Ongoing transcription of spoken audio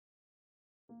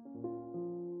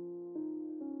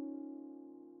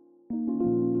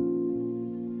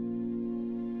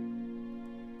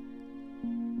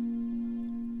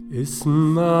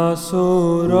اسمع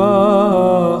صراخي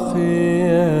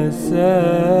يا سيدي،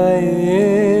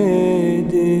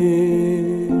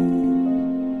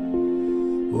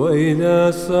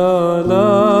 وإلى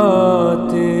صلاتي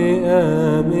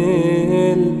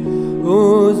أميل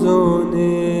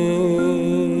أذني.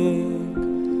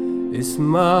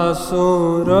 اسمع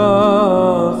صراخي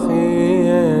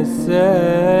يا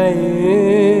سيدي،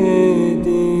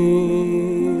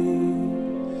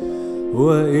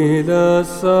 وإلى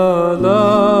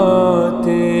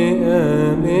صلاتي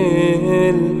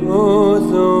أميل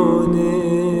أذني.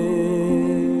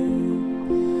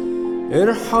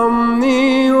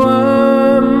 ارحمني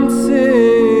وامسك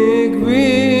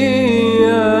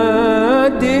بيدي،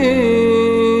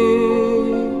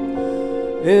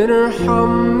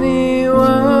 ارحمني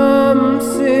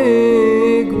وامسك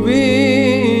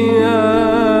بيدي،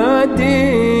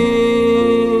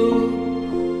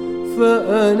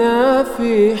 فأنا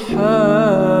في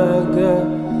حاجة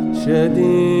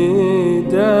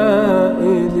شديدة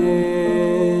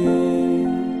إليك،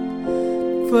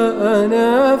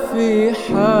 فأنا في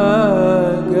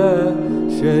حاجة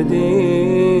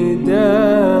شديدة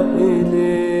إليك.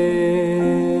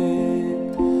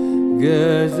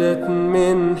 جازت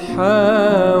من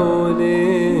حولي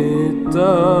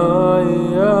الطيارات،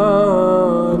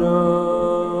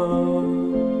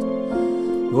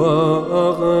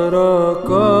 وأغرقتني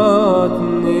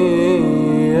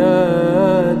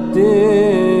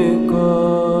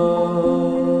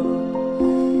الضيقات،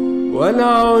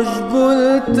 والعشب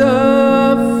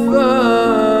التف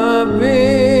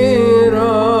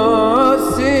براسي،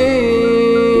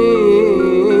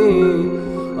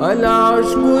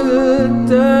 العشب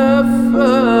التف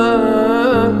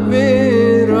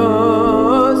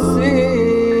براسي،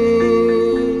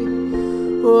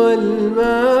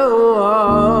 والماء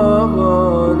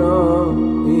عبر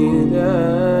إلى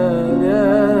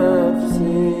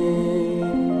نفسي،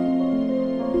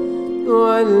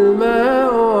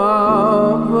 والماء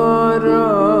عبر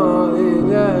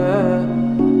إلى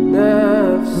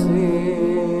نفسي.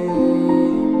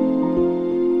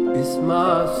 اسمع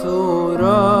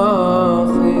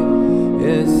صراخي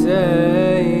يا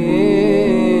سيدي،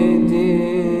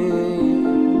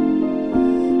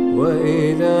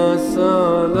 وإلى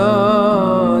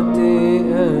صلاتي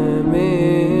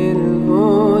أميل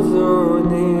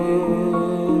أذني.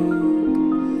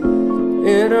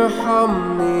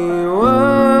 ارحمني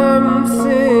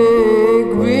وامسك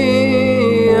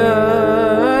بيدي،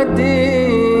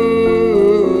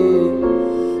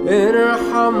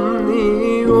 ارحمني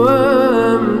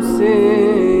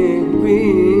وامسك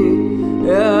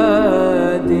بيدي،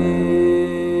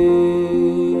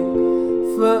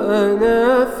 فأنا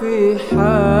في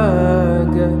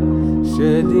حاجة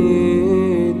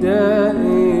شديدة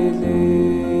إليك،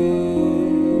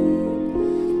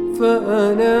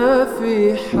 فأنا في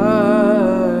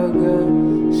حاجة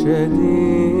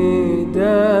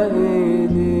شديدة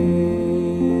إليك.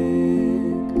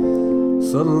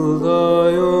 صلى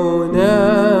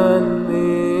يونان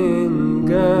من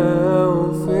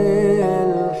جوف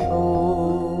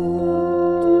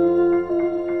الحوت،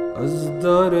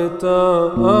 أصدرت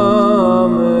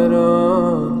أمرا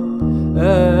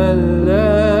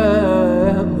ألا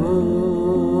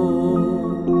يموت.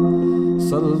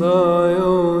 صلى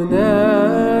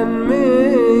يونان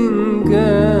من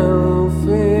جوف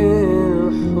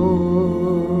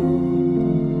الحوت،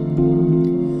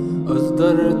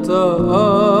 أصدرت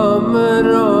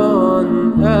أمرا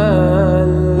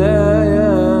ألا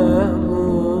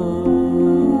يموت.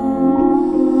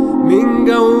 من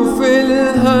جوف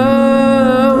الهاوية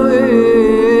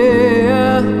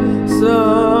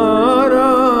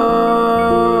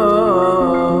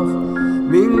صراخ،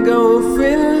 من جوف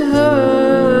الهاوية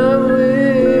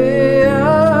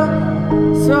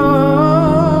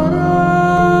صراخ،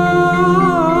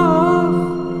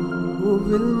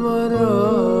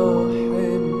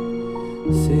 وبالمراحم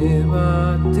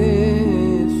سمعت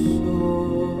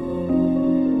الصوت،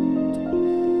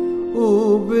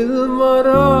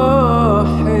 وبالمراحم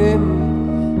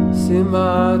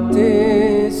سمعت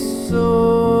الصوت.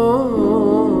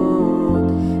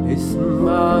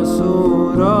 اسمع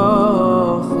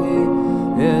صراخي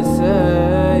يا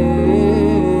سيدي،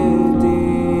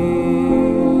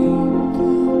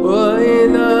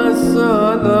 وإلى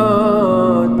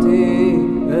صلاتي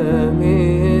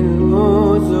أميل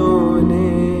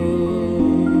أذني.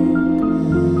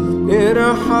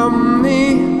 ارحمني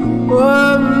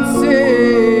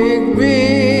وامسك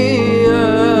بيدي،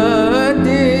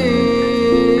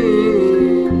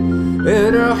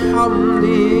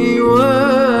 ارحمني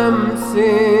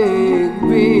وامسك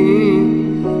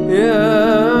بيدي،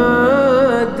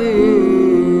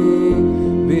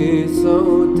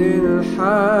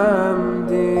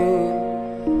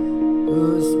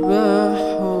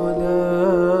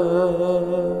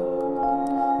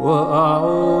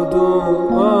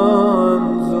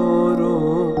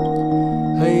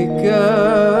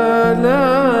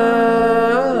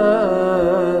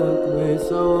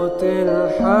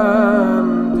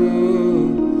 الحمد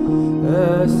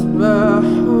أسبح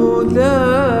لك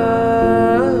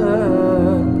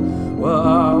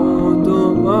وأعود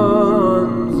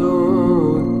أنظر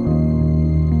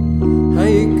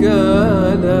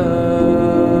هيكلك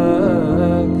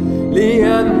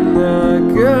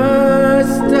لأنك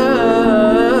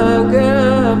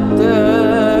استجبت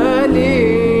لي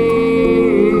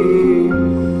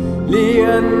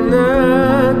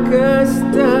لأنك استجبت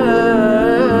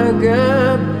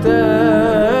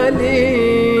لي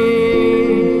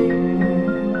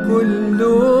كل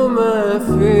ما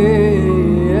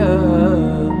فيا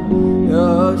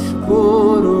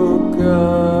يشكرك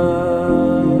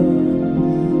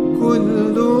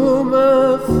كل ما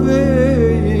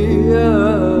فيا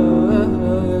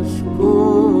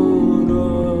يشكرك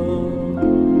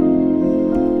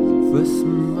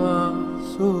فاسمع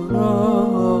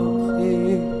صراخي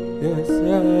يا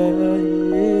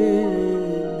سيدي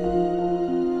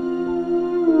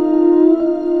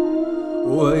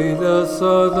وإلى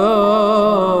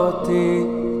صلاتي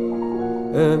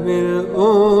أمل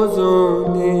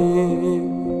أذني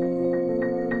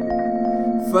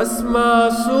فاسمع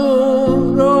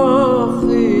صراخي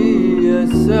يا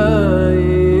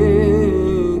سيدي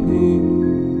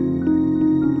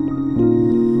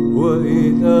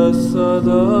وإلى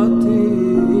صلاتي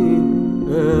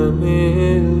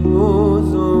أمل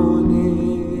أذني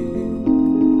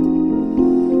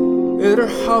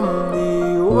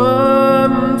ارحمني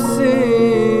وامسك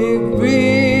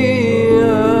بي